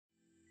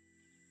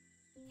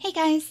Hey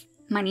guys,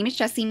 my name is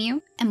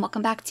JessiMew, and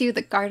welcome back to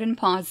the Garden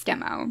Paws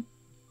demo.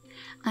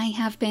 I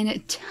have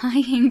been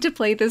dying to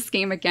play this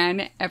game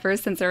again ever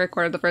since I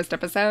recorded the first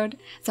episode,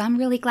 so I'm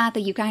really glad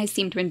that you guys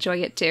seem to enjoy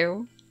it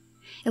too.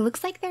 It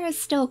looks like there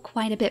is still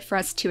quite a bit for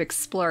us to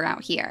explore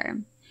out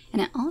here,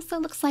 and it also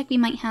looks like we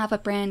might have a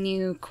brand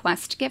new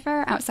quest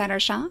giver outside our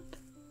shop.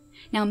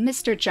 Now,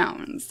 Mr.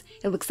 Jones,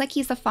 it looks like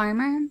he's a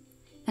farmer,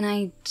 and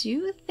I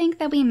do think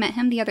that we met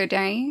him the other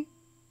day.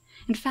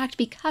 In fact,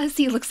 because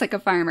he looks like a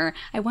farmer,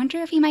 I wonder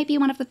if he might be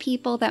one of the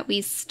people that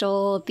we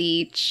stole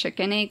the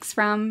chicken eggs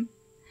from.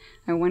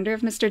 I wonder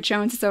if Mr.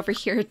 Jones is over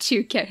here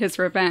to get his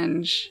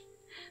revenge.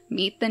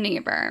 Meet the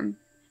neighbor.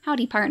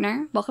 Howdy,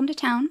 partner. Welcome to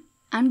town.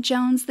 I'm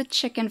Jones, the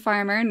chicken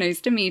farmer.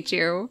 Nice to meet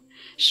you.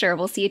 Sure,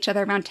 we'll see each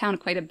other around town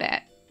quite a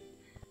bit.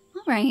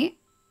 Alright,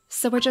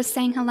 so we're just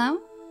saying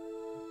hello?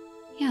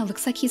 Yeah,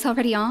 looks like he's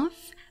already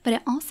off, but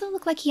it also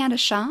looked like he had a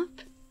shop.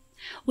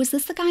 Was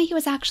this the guy who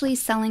was actually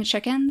selling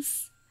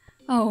chickens?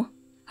 Oh,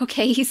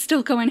 okay, he's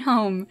still going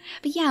home.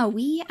 But yeah,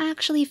 we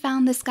actually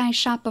found this guy's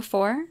shop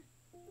before.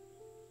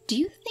 Do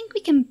you think we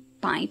can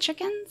buy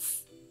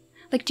chickens?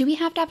 Like, do we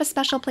have to have a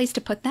special place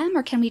to put them,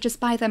 or can we just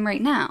buy them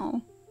right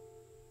now?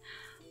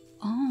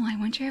 Oh, I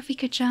wonder if we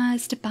could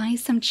just buy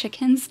some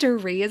chickens to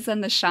raise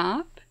in the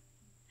shop?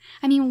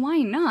 I mean, why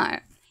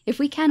not? If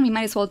we can, we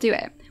might as well do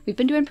it. We've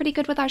been doing pretty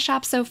good with our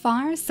shop so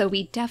far, so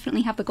we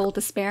definitely have the gold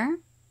to spare.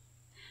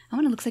 Oh,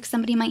 and it looks like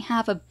somebody might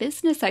have a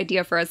business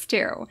idea for us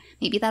too.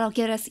 Maybe that'll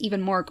get us even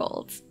more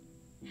gold.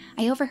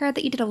 I overheard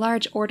that you did a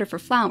large order for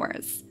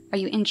flowers. Are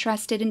you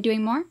interested in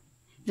doing more?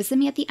 Visit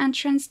me at the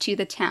entrance to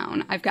the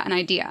town. I've got an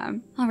idea.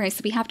 Alright,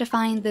 so we have to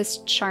find this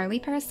Charlie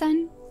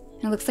person.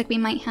 And it looks like we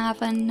might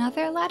have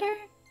another letter.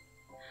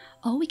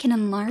 Oh, we can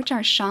enlarge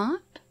our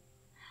shop?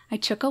 I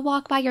took a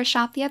walk by your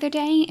shop the other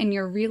day, and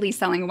you're really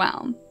selling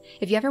well.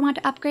 If you ever want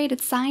to upgrade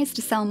its size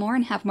to sell more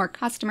and have more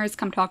customers,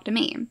 come talk to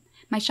me.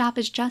 My shop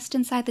is just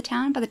inside the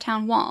town by the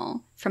town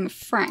wall. From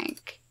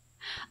Frank.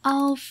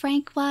 Oh,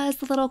 Frank was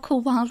the little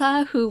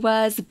koala who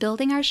was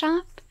building our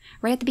shop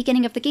right at the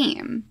beginning of the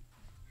game.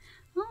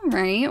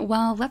 Alright,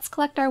 well, let's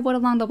collect our wood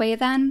along the way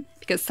then,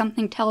 because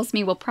something tells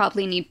me we'll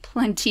probably need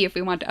plenty if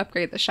we want to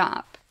upgrade the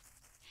shop.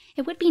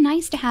 It would be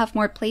nice to have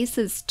more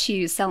places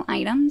to sell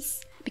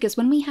items, because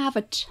when we have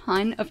a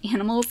ton of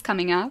animals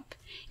coming up,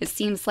 it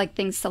seems like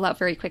things sell out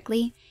very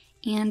quickly,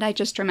 and I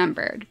just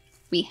remembered.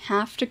 We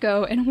have to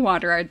go and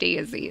water our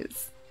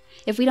daisies.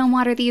 If we don't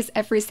water these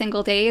every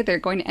single day, they're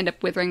going to end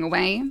up withering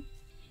away.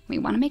 We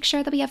want to make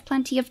sure that we have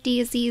plenty of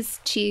daisies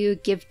to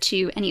give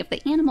to any of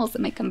the animals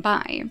that might come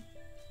by.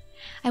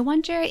 I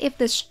wonder if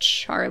this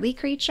Charlie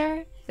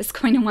creature is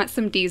going to want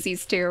some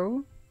daisies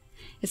too.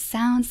 It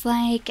sounds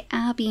like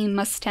Abby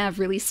must have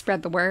really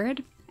spread the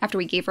word after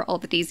we gave her all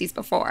the daisies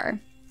before.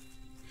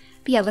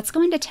 But yeah, let's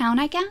go into town,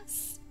 I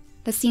guess.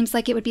 That seems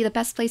like it would be the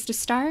best place to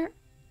start.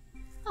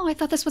 Oh, I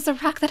thought this was a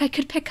rock that I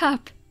could pick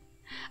up.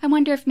 I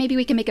wonder if maybe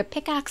we can make a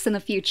pickaxe in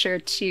the future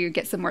to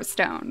get some more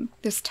stone.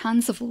 There's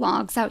tons of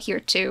logs out here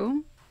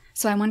too,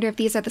 so I wonder if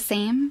these are the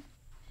same.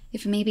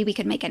 If maybe we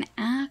could make an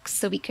axe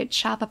so we could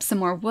chop up some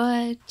more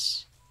wood.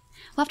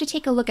 We'll have to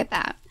take a look at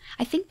that.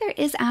 I think there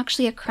is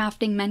actually a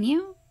crafting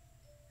menu.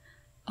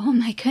 Oh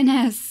my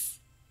goodness.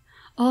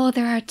 Oh,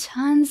 there are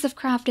tons of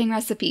crafting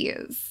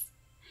recipes.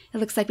 It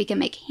looks like we can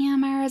make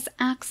hammers,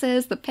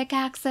 axes, the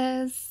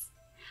pickaxes.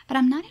 But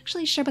I'm not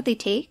actually sure what they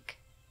take.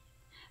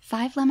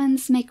 5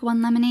 lemons make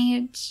 1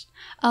 lemonade.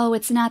 Oh,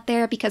 it's not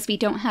there because we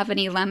don't have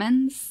any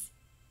lemons?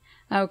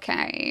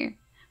 Okay.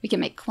 We can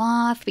make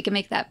cloth, we can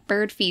make that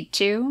bird feed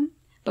too,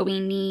 but we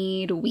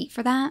need wheat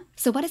for that.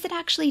 So what does it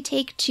actually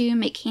take to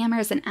make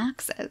hammers and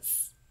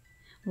axes?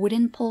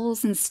 Wooden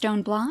poles and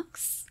stone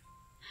blocks?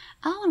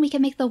 Oh, and we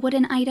can make the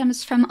wooden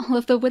items from all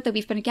of the wood that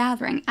we've been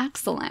gathering.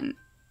 Excellent.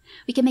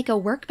 We can make a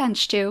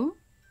workbench too.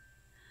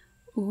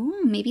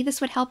 Ooh, maybe this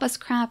would help us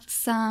craft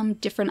some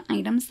different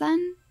items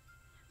then.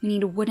 We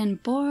need wooden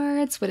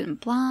boards, wooden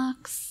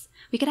blocks.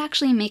 We could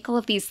actually make all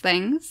of these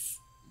things.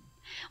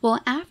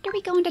 Well, after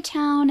we go into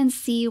town and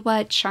see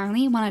what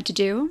Charlie wanted to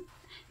do,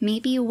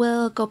 maybe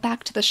we'll go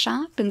back to the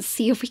shop and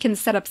see if we can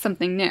set up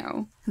something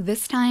new.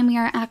 This time we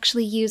are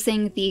actually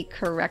using the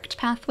correct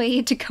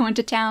pathway to go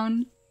into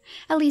town.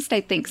 At least I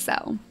think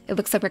so. It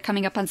looks like we're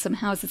coming up on some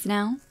houses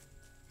now.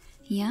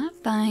 Yep,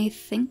 I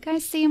think I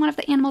see one of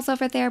the animals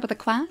over there with a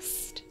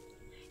quest.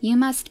 You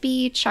must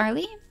be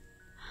Charlie?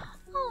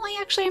 Oh, I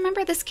actually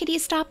remember this kitty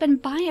stopping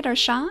by at our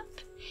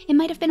shop. It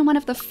might have been one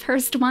of the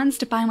first ones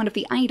to buy one of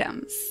the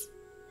items.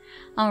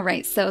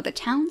 Alright, so the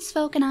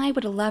townsfolk and I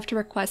would love to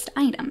request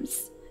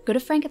items. Go to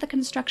Frank at the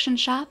construction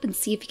shop and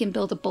see if he can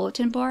build a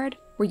bulletin board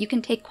where you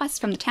can take quests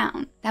from the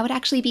town. That would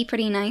actually be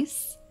pretty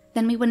nice.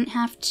 Then we wouldn't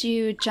have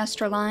to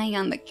just rely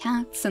on the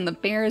cats and the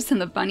bears and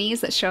the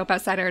bunnies that show up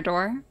outside our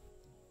door.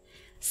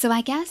 So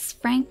I guess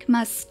Frank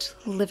must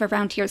live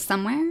around here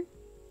somewhere.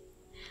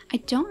 I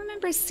don't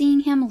remember seeing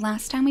him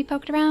last time we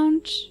poked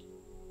around.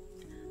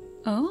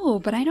 Oh,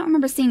 but I don't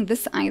remember seeing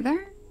this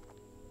either.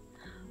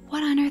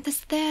 What on earth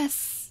is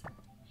this?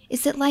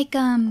 Is it like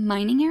a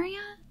mining area?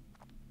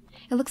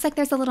 It looks like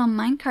there's a little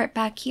minecart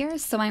back here,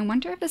 so I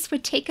wonder if this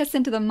would take us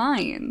into the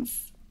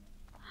mines.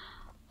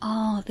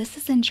 Oh, this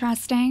is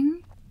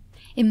interesting.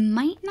 It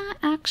might not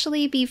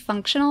actually be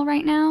functional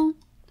right now,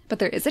 but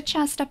there is a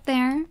chest up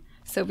there,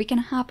 so we can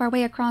hop our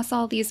way across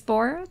all these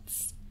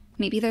boards.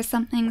 Maybe there's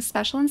something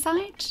special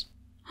inside?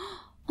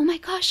 Oh my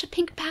gosh, a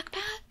pink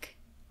backpack!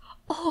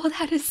 Oh,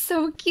 that is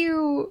so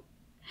cute!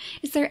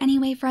 Is there any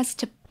way for us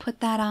to put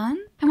that on?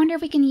 I wonder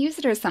if we can use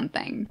it or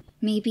something.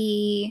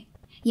 Maybe,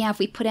 yeah, if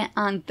we put it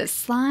on this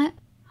slot.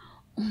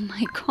 Oh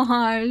my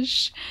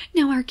gosh,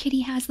 now our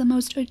kitty has the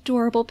most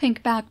adorable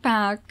pink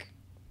backpack.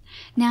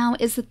 Now,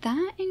 is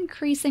that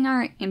increasing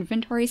our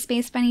inventory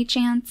space by any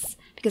chance?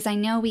 Because I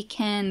know we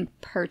can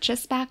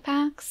purchase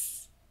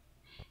backpacks.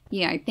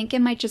 Yeah, I think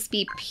it might just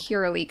be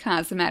purely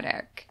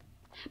cosmetic.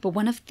 But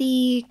one of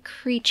the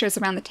creatures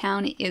around the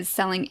town is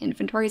selling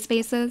inventory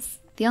spaces.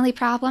 The only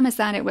problem is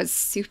that it was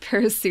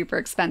super, super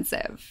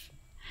expensive.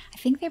 I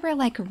think they were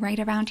like right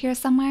around here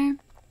somewhere.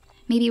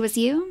 Maybe it was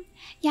you?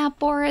 Yeah,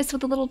 Boris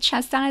with a little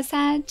chest on his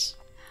head.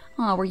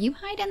 Oh, were you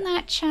hiding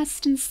that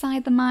chest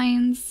inside the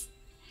mines?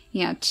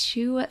 Yeah,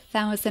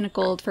 2,000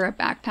 gold for a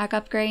backpack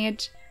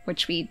upgrade,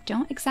 which we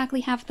don't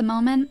exactly have at the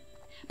moment.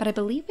 But I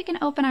believe we can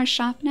open our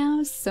shop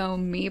now, so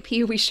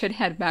maybe we should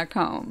head back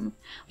home.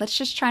 Let's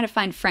just try to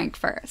find Frank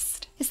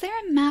first. Is there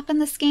a map in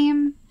this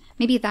game?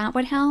 Maybe that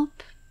would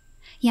help?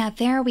 Yeah,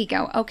 there we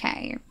go.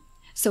 Okay.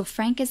 So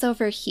Frank is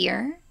over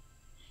here.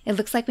 It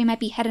looks like we might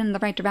be headed in the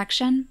right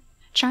direction.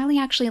 Charlie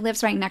actually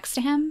lives right next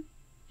to him.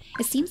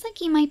 It seems like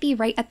he might be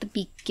right at the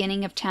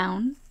beginning of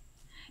town.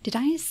 Did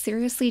I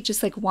seriously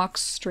just like walk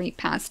straight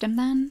past him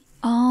then?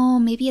 Oh,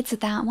 maybe it's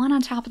that one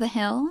on top of the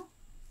hill?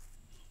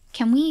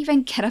 Can we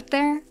even get up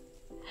there?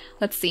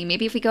 Let's see,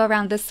 maybe if we go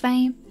around this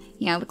way.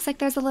 Yeah, it looks like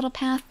there's a little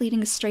path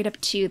leading straight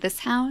up to this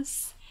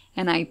house.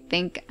 And I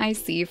think I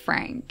see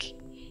Frank.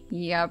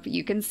 Yep,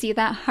 you can see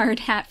that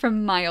hard hat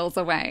from miles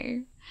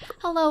away.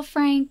 Hello,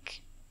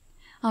 Frank.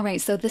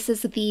 Alright, so this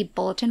is the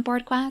bulletin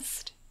board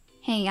quest.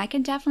 Hey, I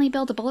can definitely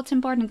build a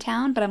bulletin board in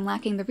town, but I'm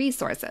lacking the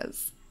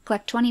resources.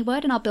 Collect 20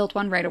 wood and I'll build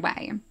one right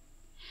away.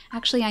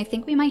 Actually, I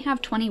think we might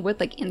have 20 wood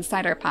like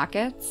inside our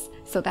pockets,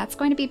 so that's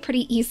going to be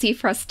pretty easy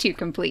for us to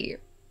complete.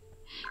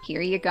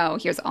 Here you go,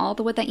 here's all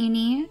the wood that you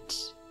need.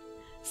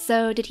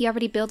 So, did he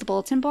already build a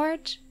bulletin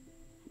board?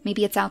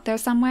 Maybe it's out there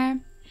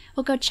somewhere?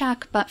 We'll go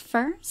check, but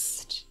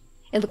first,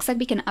 it looks like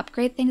we can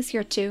upgrade things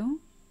here too.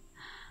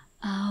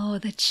 Oh,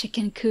 the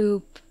chicken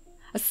coop.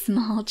 A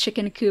small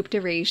chicken coop to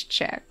raise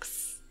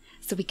chicks.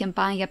 So we can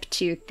buy up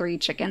to 3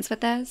 chickens with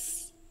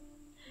this.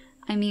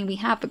 I mean, we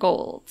have the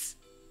gold.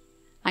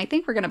 I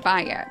think we're gonna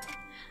buy it.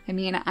 I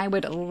mean, I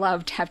would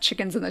love to have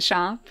chickens in the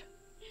shop.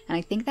 And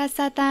I think that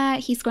said that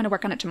he's going to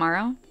work on it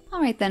tomorrow.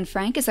 Alright then,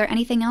 Frank, is there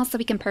anything else that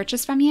we can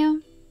purchase from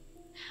you?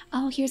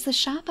 Oh, here's the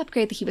shop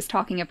upgrade that he was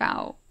talking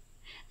about.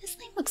 This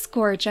thing looks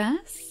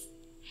gorgeous.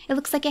 It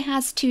looks like it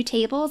has 2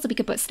 tables that we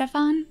could put stuff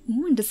on.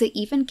 Ooh, and does it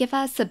even give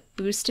us a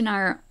boost in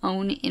our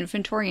own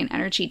inventory and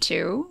energy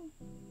too?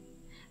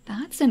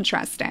 That's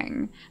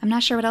interesting. I'm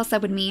not sure what else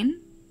that would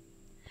mean.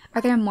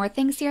 Are there more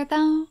things here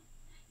though?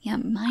 Yeah,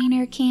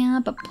 miner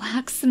camp, a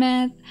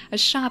blacksmith, a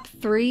shop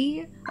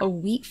 3, a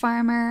wheat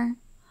farmer.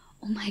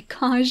 Oh my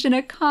gosh, and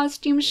a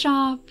costume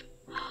shop.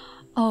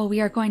 Oh,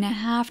 we are going to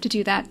have to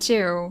do that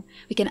too.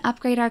 We can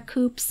upgrade our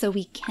coop so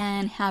we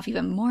can have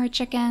even more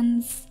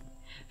chickens.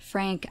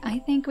 Frank, I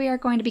think we are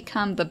going to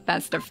become the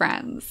best of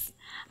friends.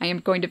 I am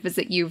going to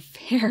visit you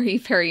very,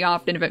 very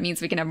often if it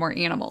means we can have more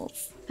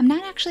animals. I'm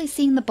not actually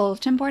seeing the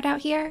bulletin board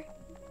out here.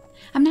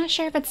 I'm not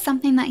sure if it's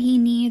something that he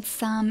needs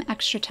some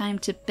extra time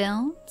to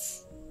build,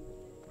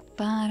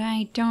 but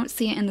I don't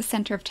see it in the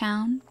center of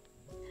town.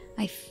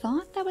 I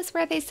thought that was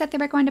where they said they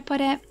were going to put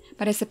it,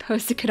 but I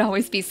suppose it could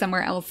always be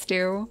somewhere else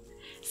too.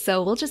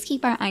 So we'll just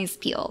keep our eyes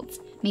peeled.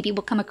 Maybe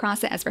we'll come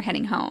across it as we're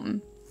heading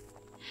home.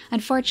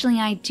 Unfortunately,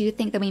 I do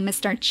think that we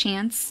missed our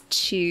chance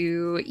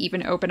to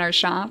even open our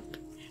shop.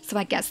 So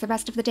I guess the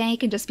rest of the day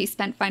can just be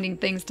spent finding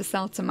things to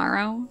sell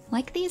tomorrow.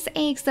 Like these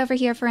eggs over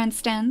here, for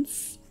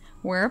instance.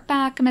 We're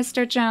back,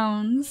 Mr.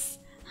 Jones.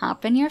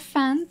 Hop in your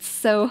fence,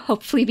 so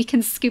hopefully we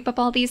can scoop up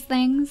all these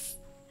things.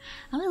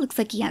 Oh, it looks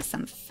like he has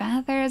some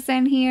feathers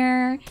in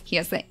here. He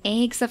has the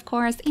eggs, of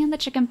course, and the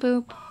chicken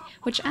poop,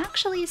 which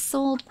actually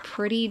sold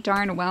pretty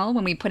darn well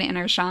when we put it in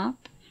our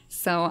shop.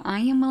 So I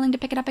am willing to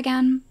pick it up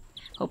again.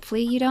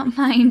 Hopefully you don't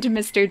mind,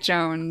 Mr.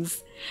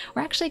 Jones.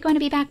 We're actually going to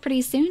be back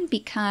pretty soon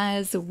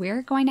because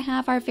we're going to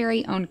have our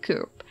very own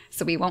coop,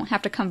 so we won't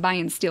have to come by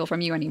and steal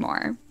from you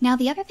anymore. Now,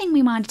 the other thing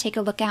we wanted to take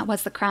a look at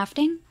was the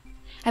crafting.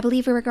 I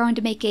believe we were going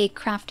to make a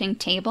crafting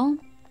table.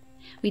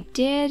 We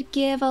did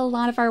give a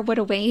lot of our wood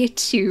away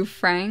to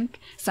Frank,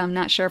 so I'm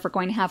not sure if we're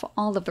going to have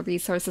all of the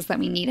resources that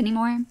we need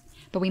anymore,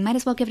 but we might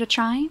as well give it a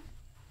try.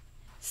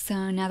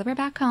 So now that we're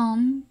back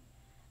home,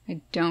 I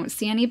don't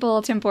see any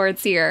bulletin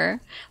boards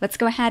here. Let's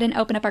go ahead and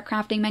open up our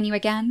crafting menu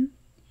again.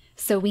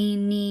 So we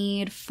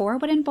need 4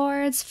 wooden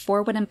boards,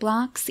 4 wooden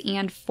blocks,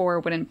 and 4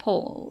 wooden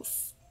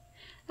poles.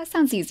 That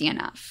sounds easy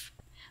enough.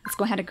 Let's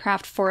go ahead and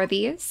craft 4 of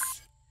these.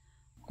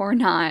 Or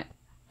not.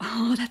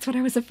 Oh, that's what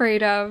I was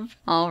afraid of.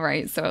 All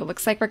right, so it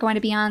looks like we're going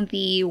to be on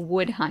the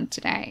wood hunt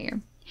today.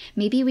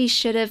 Maybe we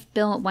should have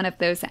built one of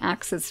those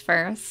axes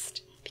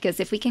first, because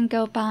if we can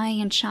go by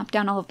and chop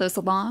down all of those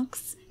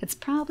logs, it's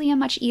probably a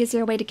much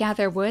easier way to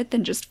gather wood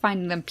than just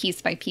finding them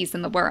piece by piece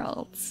in the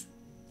world.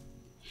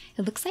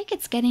 It looks like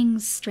it's getting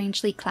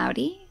strangely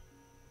cloudy.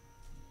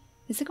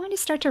 Is it going to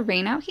start to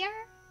rain out here?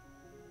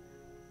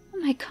 Oh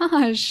my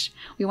gosh,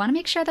 we want to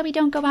make sure that we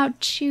don't go out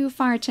too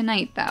far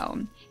tonight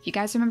though. If you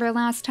guys remember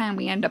last time,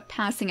 we ended up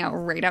passing out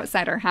right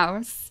outside our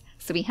house,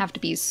 so we have to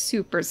be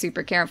super,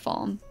 super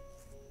careful.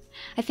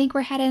 I think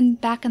we're heading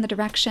back in the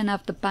direction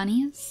of the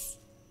bunnies.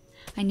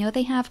 I know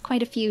they have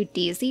quite a few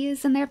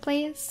daisies in their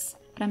place,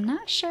 but I'm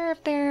not sure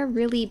if they're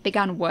really big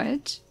on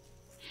wood.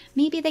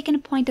 Maybe they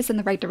can point us in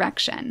the right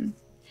direction.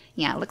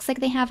 Yeah, it looks like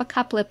they have a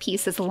couple of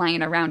pieces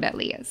lying around at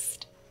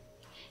least.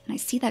 And I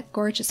see that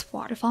gorgeous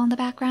waterfall in the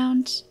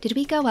background. Did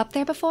we go up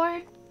there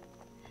before?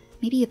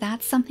 Maybe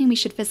that's something we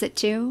should visit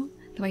too,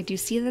 though I do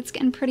see that it's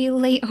getting pretty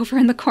late over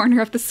in the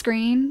corner of the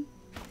screen.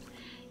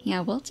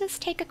 Yeah, we'll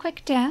just take a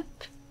quick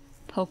dip,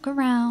 poke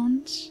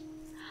around.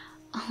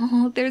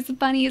 Oh, there's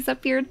bunnies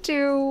up here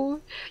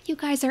too. You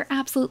guys are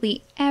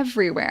absolutely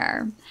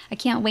everywhere. I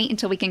can't wait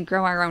until we can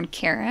grow our own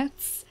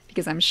carrots,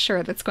 because I'm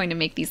sure that's going to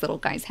make these little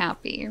guys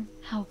happy.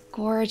 How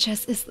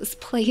gorgeous is this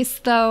place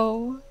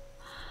though?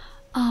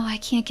 Oh, I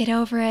can't get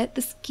over it.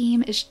 This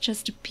game is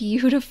just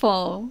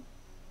beautiful.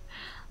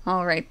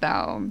 Alright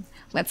though,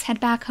 let's head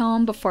back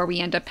home before we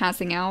end up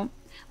passing out.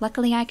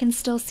 Luckily I can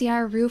still see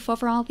our roof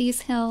over all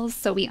these hills,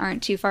 so we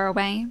aren't too far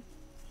away.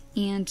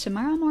 And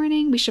tomorrow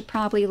morning we should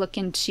probably look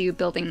into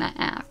building that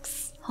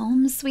axe.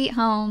 Home sweet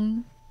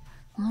home.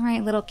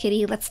 Alright little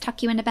kitty, let's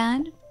tuck you into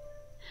bed.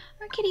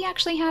 Our kitty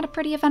actually had a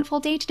pretty eventful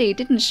day today,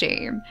 didn't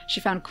she? She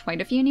found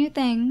quite a few new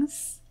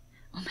things.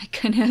 Oh my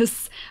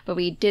goodness, but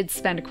we did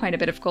spend quite a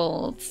bit of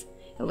gold.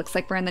 It looks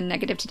like we're in the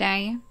negative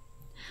today.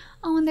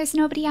 Oh, and there's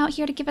nobody out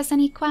here to give us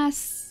any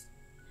quests.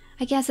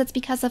 I guess it's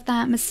because of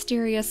that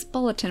mysterious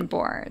bulletin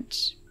board.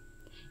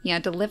 Yeah,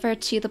 deliver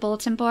to the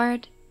bulletin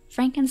board.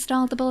 Frank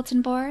installed the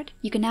bulletin board.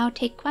 You can now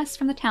take quests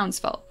from the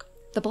townsfolk.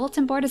 The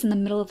bulletin board is in the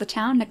middle of the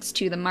town next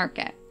to the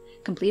market.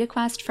 Complete a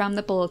quest from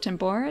the bulletin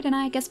board, and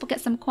I guess we'll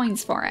get some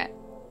coins for it.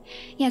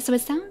 Yeah, so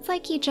it sounds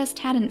like he just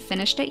hadn't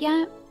finished it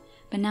yet,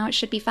 but now it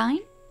should be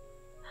fine.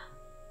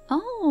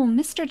 Oh,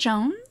 Mr.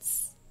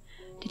 Jones?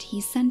 Did he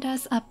send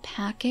us a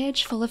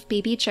package full of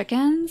baby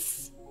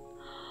chickens?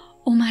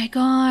 Oh my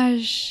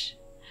gosh!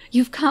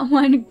 You've got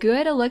one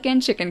good-looking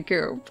chicken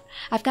coop.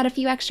 I've got a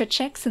few extra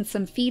chicks and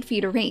some feed for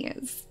you to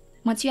raise.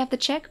 Once you have the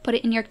chick, put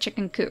it in your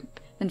chicken coop,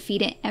 then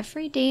feed it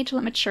every day till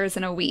it matures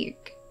in a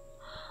week.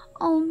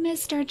 Oh,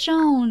 Mr.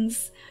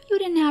 Jones, you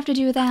didn't have to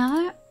do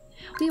that.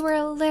 We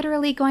were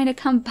literally going to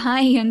come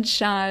by and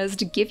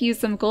just give you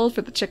some gold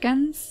for the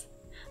chickens.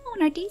 Oh,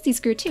 and our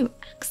daisies grew too.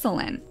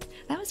 Excellent.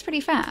 That was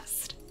pretty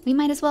fast. We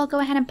might as well go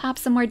ahead and pop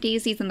some more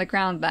daisies in the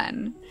ground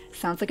then.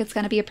 Sounds like it's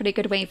going to be a pretty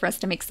good way for us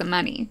to make some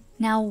money.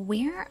 Now,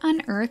 where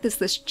on earth is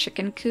this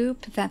chicken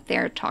coop that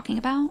they're talking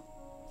about?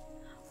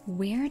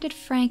 Where did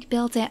Frank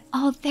build it?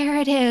 Oh, there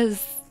it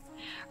is!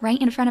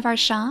 Right in front of our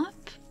shop?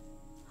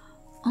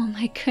 Oh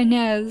my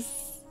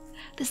goodness.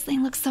 This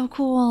thing looks so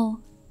cool.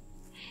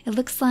 It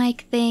looks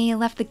like they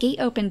left the gate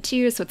open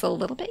too, so it's a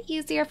little bit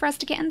easier for us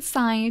to get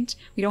inside.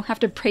 We don't have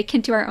to break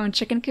into our own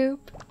chicken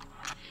coop.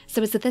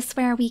 So is this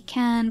where we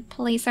can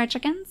place our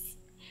chickens?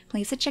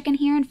 Place a chicken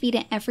here and feed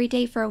it every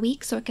day for a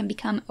week so it can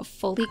become a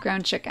fully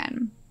grown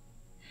chicken.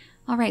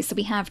 Alright, so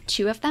we have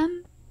 2 of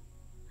them.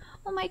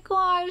 Oh my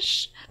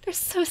gosh, they're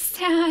so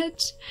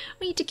sad.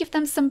 We need to give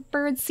them some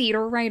birdseed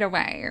right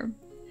away.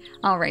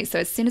 Alright, so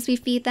as soon as we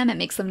feed them, it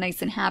makes them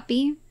nice and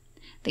happy.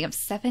 They have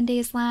 7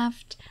 days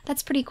left.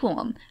 That's pretty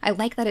cool. I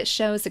like that it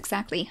shows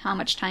exactly how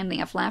much time they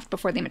have left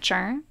before they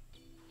mature.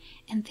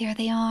 And there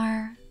they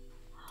are.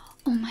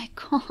 Oh my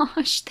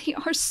gosh, they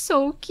are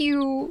so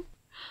cute.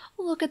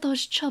 Look at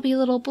those chubby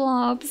little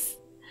blobs.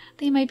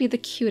 They might be the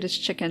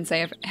cutest chickens I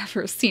have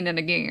ever seen in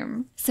a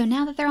game. So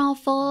now that they're all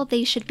full,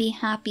 they should be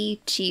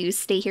happy to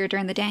stay here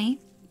during the day.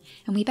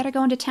 And we better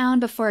go into town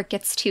before it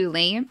gets too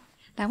late.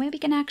 That way we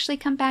can actually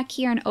come back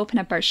here and open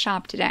up our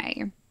shop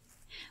today.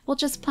 We'll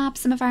just plop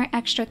some of our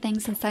extra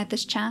things inside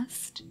this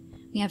chest.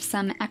 We have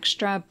some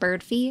extra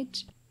bird feed.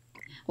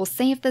 We'll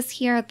save this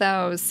here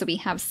though, so we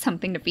have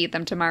something to feed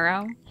them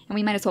tomorrow. And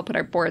we might as well put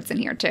our boards in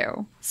here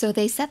too. So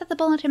they said that the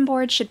bulletin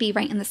board should be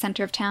right in the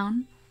center of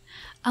town.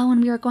 Oh,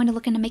 and we were going to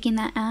look into making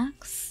that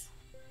axe.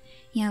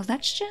 Yeah,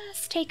 let's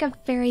just take a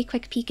very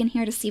quick peek in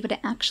here to see what it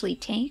actually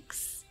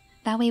takes.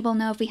 That way we'll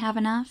know if we have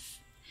enough.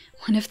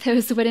 One of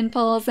those wooden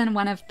poles and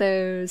one of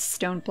those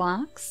stone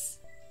blocks.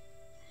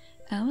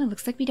 Oh, it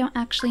looks like we don't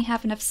actually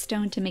have enough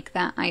stone to make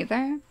that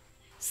either.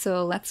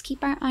 So let's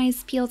keep our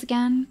eyes peeled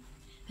again,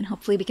 and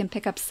hopefully we can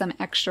pick up some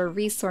extra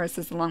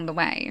resources along the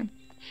way.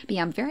 But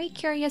yeah, I'm very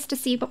curious to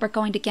see what we're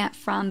going to get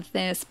from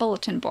this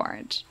bulletin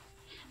board.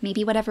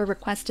 Maybe whatever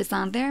request is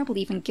on there will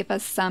even give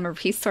us some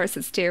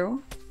resources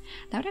too.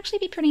 That would actually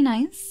be pretty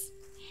nice.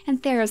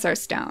 And there's our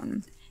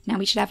stone. Now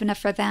we should have enough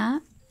for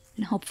that.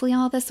 And hopefully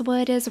all this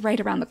wood is right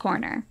around the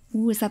corner.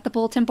 Ooh, is that the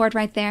bulletin board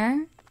right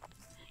there?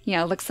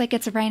 Yeah, it looks like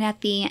it's right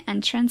at the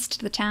entrance to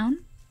the town.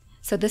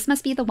 So this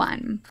must be the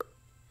one.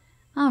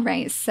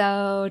 Alright,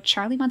 so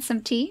Charlie wants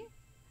some tea.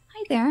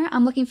 Hi there,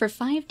 I'm looking for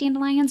 5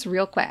 dandelions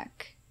real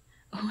quick.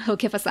 Oh, he'll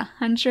give us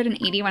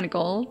 181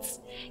 golds.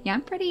 Yeah,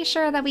 I'm pretty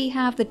sure that we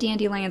have the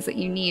dandelions that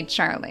you need,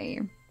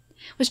 Charlie.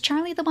 Was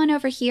Charlie the one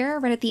over here,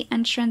 right at the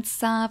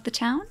entrance of the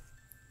town?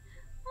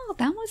 Oh,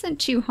 that wasn't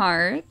too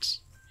hard.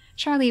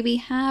 Charlie, we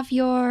have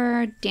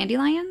your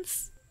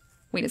dandelions?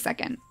 Wait a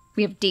second.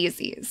 We have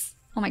daisies.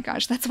 Oh my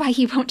gosh, that's why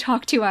he won't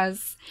talk to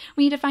us.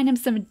 We need to find him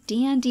some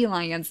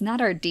dandelions,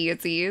 not our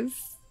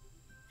daisies.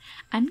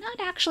 I'm not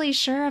actually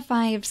sure if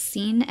I've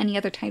seen any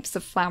other types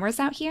of flowers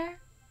out here.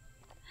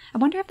 I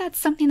wonder if that's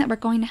something that we're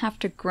going to have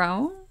to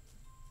grow?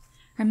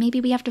 Or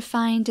maybe we have to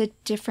find a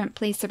different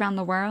place around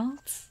the world?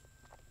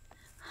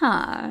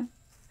 Huh.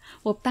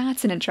 Well,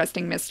 that's an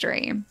interesting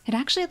mystery. It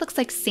actually looks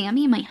like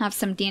Sammy might have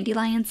some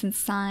dandelions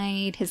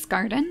inside his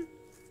garden.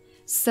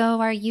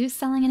 So are you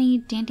selling any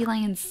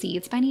dandelion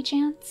seeds by any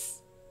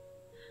chance?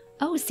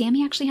 Oh,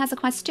 Sammy actually has a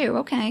quest too,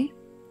 okay.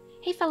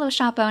 Hey fellow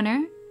shop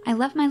owner, I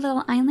love my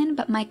little island,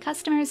 but my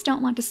customers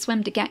don't want to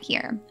swim to get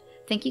here.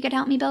 Think you could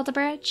help me build a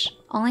bridge?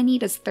 All I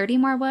need is 30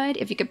 more wood.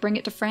 If you could bring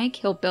it to Frank,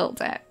 he'll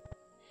build it.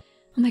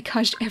 Oh my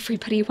gosh,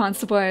 everybody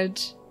wants wood.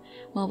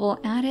 Well, we'll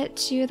add it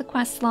to the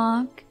quest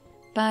log,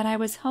 but I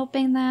was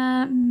hoping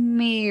that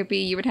maybe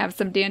you would have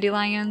some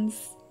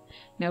dandelions.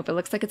 Nope, it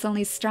looks like it's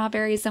only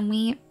strawberries and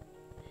wheat.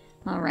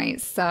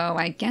 Alright, so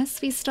I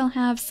guess we still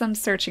have some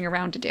searching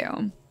around to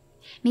do.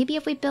 Maybe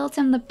if we build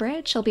him the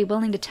bridge, he'll be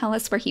willing to tell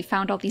us where he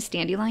found all these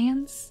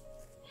dandelions.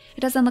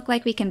 It doesn't look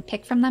like we can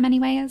pick from them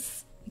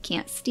anyways. We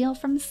can't steal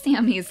from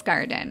Sammy's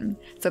garden,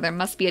 so there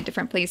must be a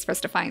different place for us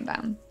to find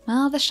them.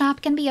 Well, the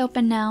shop can be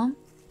open now,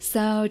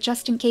 so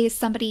just in case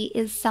somebody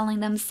is selling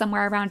them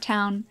somewhere around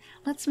town,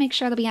 let's make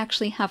sure that we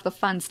actually have the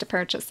funds to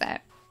purchase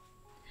it.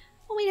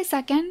 Oh, wait a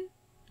second.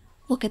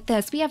 Look at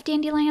this, we have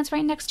dandelions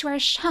right next to our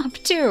shop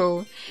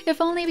too.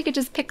 If only we could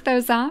just pick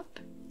those up.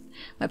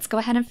 Let's go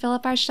ahead and fill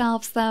up our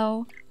shelves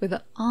though, with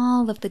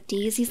all of the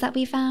daisies that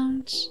we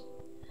found.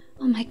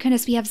 Oh my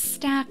goodness, we have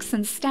stacks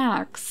and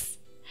stacks.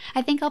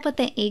 I think I'll put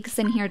the eggs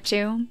in here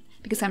too,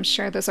 because I'm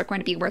sure those are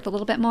going to be worth a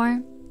little bit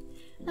more.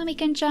 Then we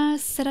can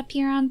just sit up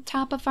here on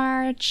top of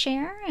our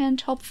chair and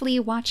hopefully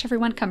watch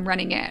everyone come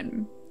running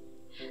in.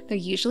 They're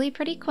usually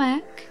pretty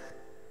quick.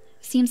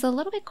 Seems a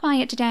little bit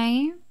quiet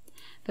today,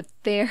 but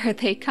there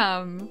they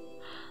come.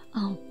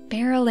 Oh,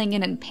 barreling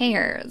in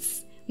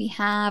pairs. We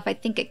have, I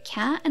think, a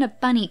cat and a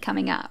bunny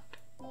coming up.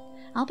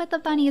 I'll bet the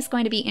bunny is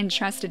going to be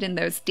interested in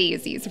those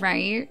daisies,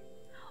 right?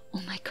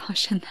 Oh my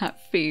gosh, and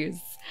that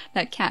face.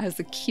 That cat has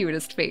the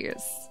cutest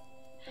face.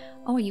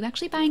 Oh, are you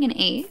actually buying an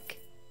egg?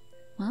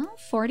 Well,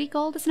 40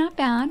 gold is not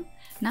bad.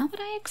 Not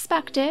what I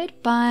expected,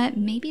 but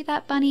maybe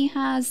that bunny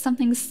has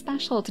something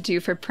special to do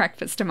for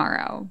breakfast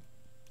tomorrow.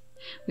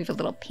 We have a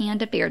little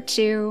panda bear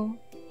too.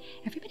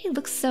 Everybody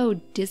looks so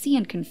dizzy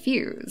and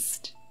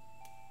confused.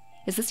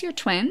 Is this your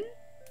twin?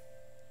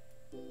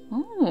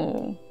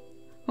 Oh,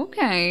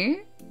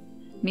 okay.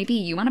 Maybe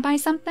you want to buy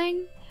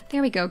something?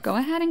 There we go. Go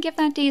ahead and give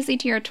that daisy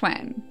to your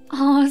twin.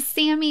 Oh,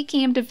 Sammy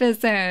came to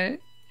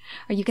visit.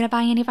 Are you going to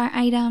buy any of our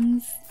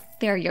items?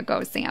 There you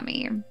go,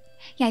 Sammy.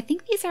 Yeah, I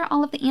think these are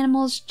all of the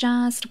animals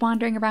just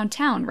wandering around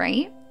town,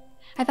 right?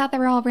 I thought they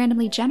were all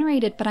randomly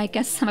generated, but I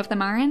guess some of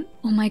them aren't.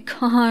 Oh my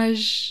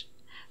gosh.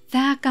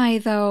 That guy,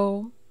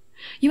 though.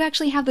 You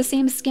actually have the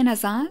same skin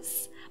as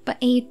us, but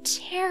a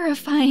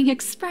terrifying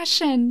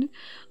expression.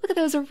 Look at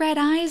those red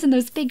eyes and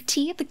those big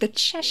teeth like the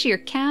Cheshire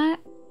Cat.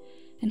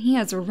 And he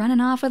is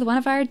running off with one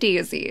of our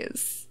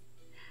daisies.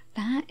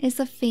 That is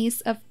a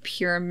face of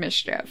pure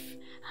mischief.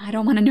 I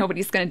don't want to know what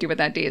he's going to do with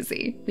that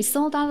daisy. We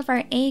sold all of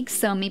our eggs,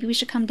 so maybe we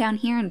should come down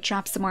here and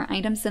drop some more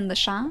items in the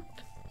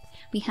shop.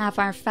 We have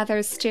our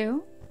feathers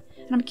too,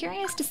 and I'm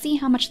curious to see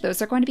how much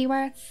those are going to be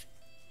worth.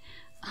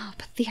 Oh,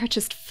 but they are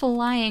just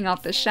flying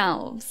off the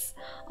shelves.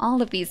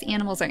 All of these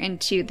animals are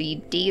into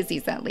the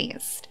daisies at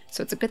least,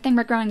 so it's a good thing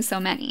we're growing so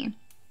many.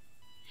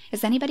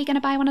 Is anybody going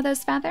to buy one of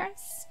those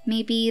feathers?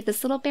 Maybe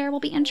this little bear will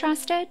be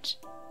interested?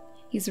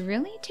 He's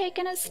really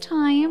taken his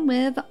time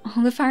with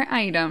all of our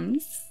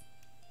items.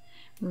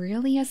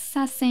 Really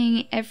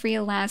assessing every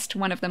last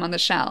one of them on the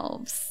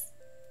shelves.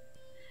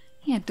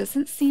 Yeah, it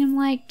doesn't seem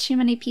like too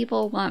many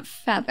people want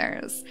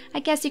feathers. I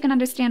guess you can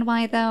understand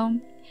why though.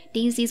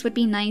 Daisies would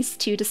be nice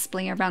to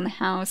display around the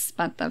house,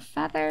 but the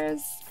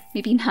feathers,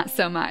 maybe not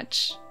so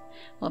much.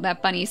 Well,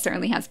 that bunny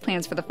certainly has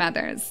plans for the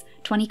feathers.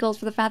 20 gold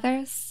for the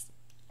feathers?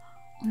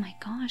 Oh my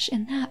gosh,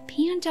 and that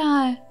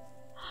panda!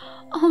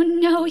 Oh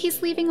no,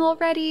 he's leaving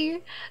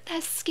already!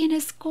 That skin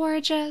is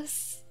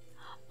gorgeous!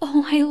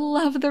 Oh, I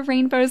love the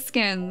rainbow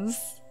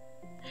skins!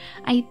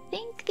 I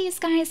think these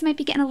guys might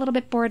be getting a little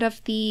bit bored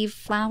of the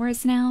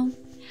flowers now.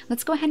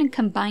 Let's go ahead and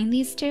combine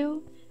these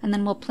two, and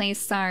then we'll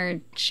place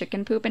our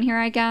chicken poop in here,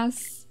 I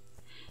guess.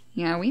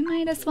 Yeah, we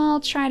might as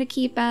well try to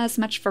keep as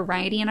much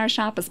variety in our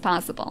shop as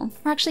possible.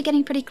 We're actually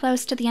getting pretty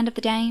close to the end of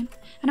the day,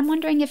 and I'm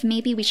wondering if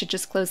maybe we should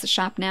just close the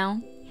shop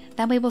now.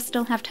 That way we'll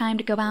still have time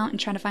to go out and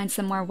try to find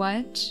some more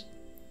wood.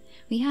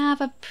 We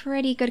have a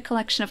pretty good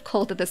collection of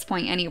coal at this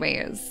point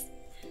anyways.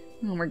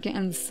 Oh, we're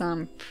getting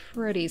some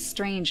pretty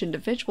strange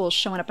individuals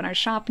showing up in our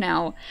shop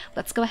now.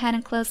 Let's go ahead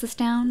and close this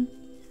down.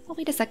 Oh,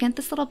 wait a second,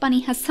 this little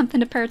bunny has something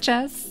to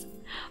purchase.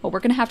 Oh, we're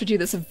gonna have to do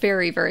this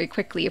very, very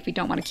quickly if we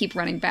don't want to keep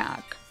running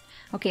back.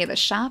 Okay, the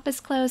shop is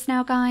closed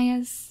now,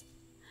 guys.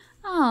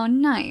 Oh,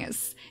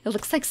 nice. It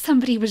looks like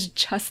somebody was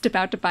just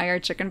about to buy our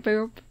chicken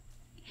poop.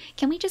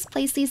 Can we just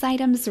place these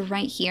items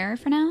right here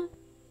for now?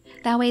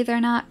 That way they're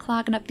not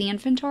clogging up the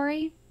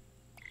inventory.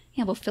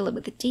 Yeah, we'll fill it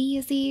with the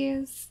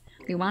daisies.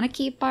 We want to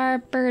keep our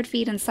bird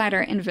feed inside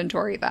our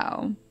inventory,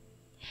 though.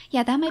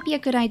 Yeah, that might be a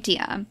good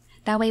idea.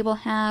 That way we'll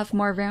have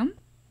more room.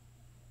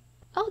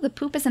 Oh, the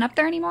poop isn't up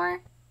there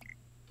anymore?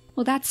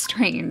 Well, that's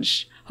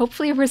strange.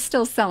 Hopefully we're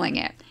still selling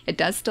it. It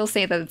does still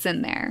say that it's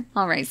in there.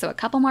 Alright, so a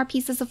couple more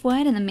pieces of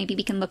wood, and then maybe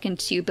we can look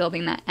into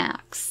building that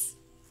axe.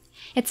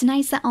 It's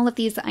nice that all of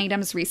these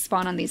items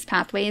respawn on these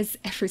pathways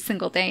every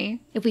single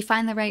day. If we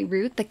find the right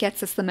route that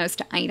gets us the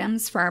most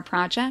items for our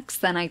projects,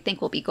 then I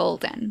think we'll be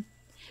golden.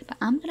 But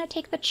I'm gonna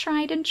take the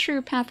tried and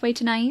true pathway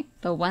tonight,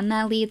 the one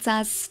that leads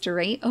us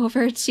straight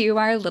over to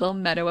our little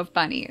meadow of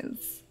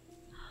bunnies.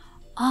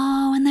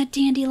 Oh, and the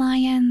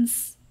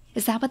dandelions!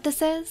 Is that what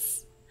this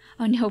is?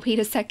 Oh no, wait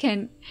a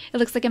second. It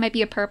looks like it might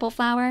be a purple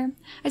flower.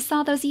 I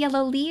saw those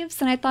yellow leaves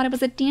and I thought it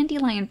was a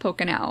dandelion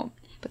poking out.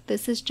 But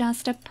this is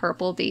just a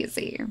purple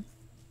daisy.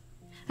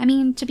 I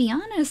mean, to be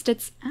honest,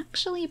 it's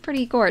actually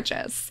pretty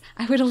gorgeous.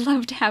 I would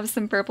love to have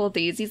some purple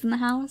daisies in the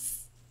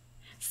house.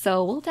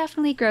 So we'll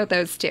definitely grow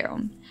those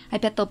too. I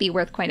bet they'll be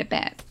worth quite a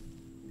bit.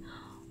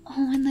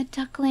 Oh, and the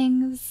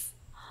ducklings.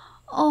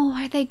 Oh,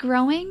 are they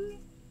growing?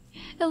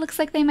 It looks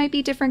like they might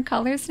be different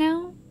colors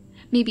now.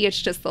 Maybe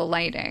it's just the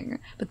lighting,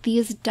 but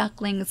these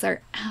ducklings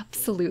are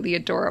absolutely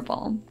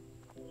adorable.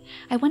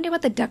 I wonder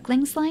what the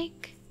ducklings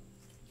like.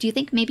 Do you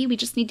think maybe we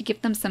just need to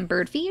give them some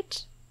bird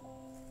feed?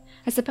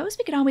 I suppose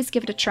we could always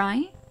give it a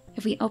try.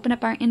 If we open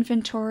up our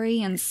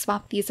inventory and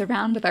swap these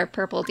around with our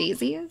purple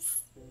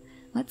daisies.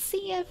 Let's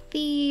see if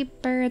the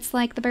birds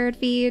like the bird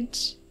feed.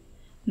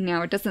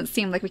 No, it doesn't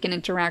seem like we can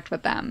interact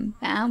with them.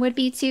 That would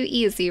be too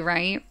easy,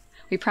 right?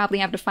 We probably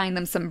have to find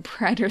them some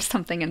bread or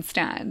something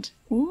instead.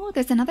 Ooh,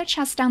 there's another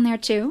chest down there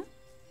too.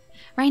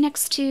 Right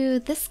next to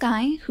this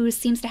guy, who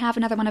seems to have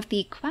another one of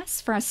the quests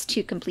for us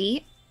to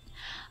complete.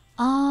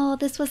 Oh,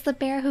 this was the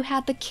bear who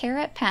had the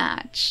carrot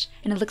patch.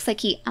 And it looks like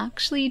he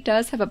actually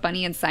does have a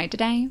bunny inside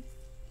today.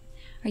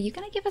 Are you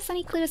gonna give us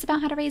any clues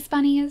about how to raise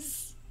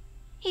bunnies?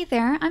 Hey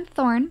there, I'm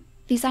Thorn.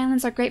 These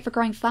islands are great for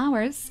growing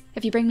flowers.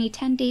 If you bring me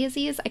 10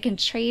 daisies, I can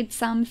trade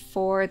some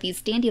for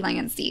these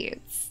dandelion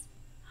seeds.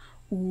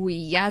 Ooh,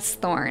 yes,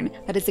 Thorn.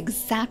 That is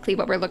exactly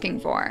what we're looking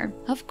for.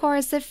 Of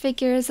course, it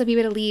figures that we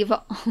would leave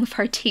all of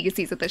our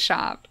daisies at the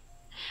shop.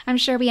 I'm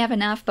sure we have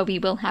enough, but we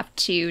will have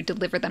to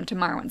deliver them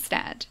tomorrow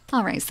instead.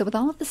 Alright, so with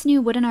all of this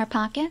new wood in our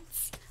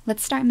pockets,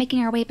 let's start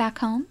making our way back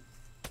home.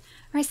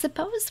 Or I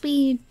suppose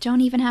we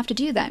don't even have to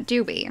do that,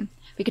 do we?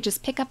 We could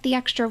just pick up the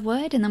extra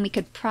wood, and then we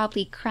could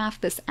probably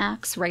craft this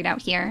axe right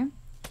out here.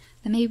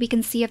 Then maybe we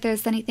can see if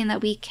there's anything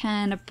that we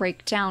can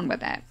break down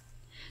with it.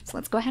 So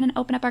let's go ahead and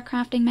open up our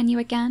crafting menu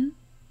again.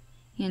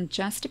 And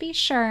just to be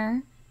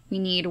sure, we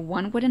need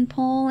 1 wooden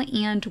pole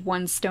and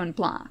 1 stone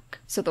block.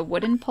 So the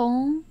wooden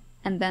pole,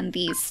 and then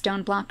the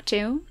stone block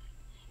too.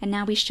 And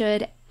now we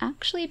should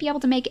actually be able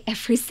to make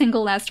every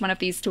single last one of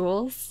these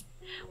tools.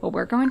 Well,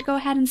 we're going to go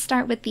ahead and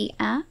start with the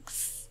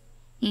axe.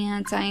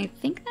 And I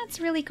think that's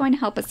really going to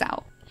help us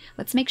out.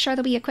 Let's make sure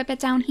that we equip it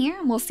down here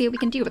and we'll see what we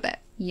can do with it.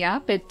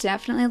 Yep, it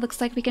definitely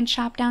looks like we can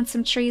chop down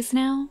some trees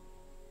now.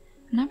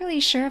 I'm not really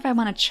sure if I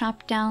want to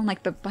chop down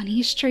like the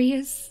bunny's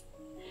trees.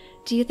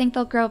 Do you think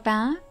they'll grow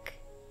back?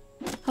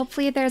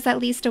 Hopefully there's at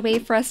least a way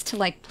for us to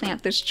like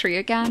plant this tree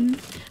again.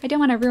 I don't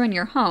want to ruin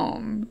your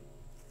home.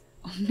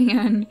 Oh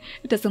man,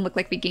 it doesn't look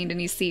like we gained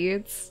any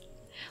seeds.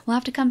 We'll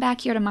have to come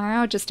back here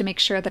tomorrow just to make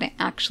sure that it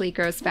actually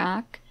grows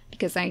back,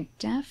 because I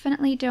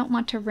definitely don't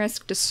want to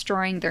risk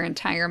destroying their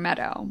entire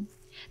meadow.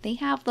 They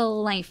have the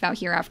life out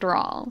here after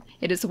all.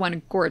 It is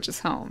one gorgeous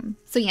home.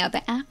 So yeah,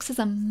 the axe is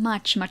a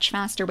much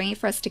faster way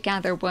for us to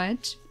gather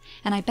wood,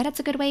 and I bet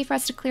it's a good way for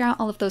us to clear out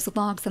all of those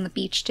logs on the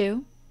beach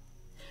too.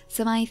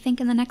 So I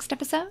think in the next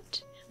episode,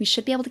 we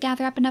should be able to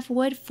gather up enough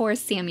wood for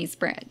Sammy's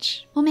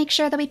bridge. We'll make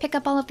sure that we pick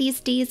up all of these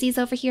daisies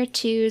over here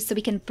too, so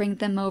we can bring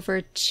them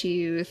over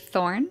to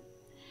Thorn.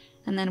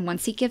 And then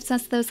once he gives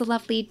us those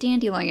lovely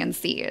dandelion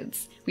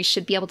seeds, we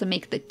should be able to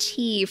make the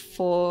tea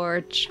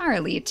for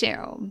Charlie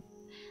too.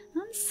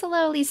 I'm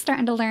slowly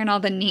starting to learn all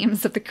the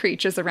names of the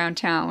creatures around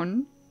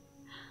town.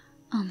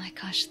 Oh my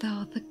gosh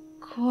though, the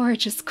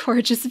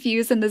gorgeous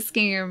views in this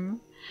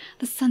game.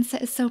 The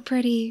sunset is so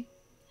pretty.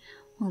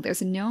 Well,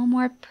 there's no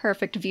more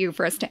perfect view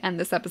for us to end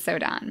this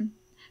episode on.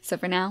 So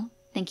for now,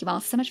 thank you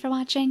all so much for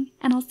watching,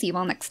 and I'll see you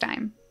all next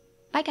time.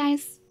 Bye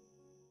guys!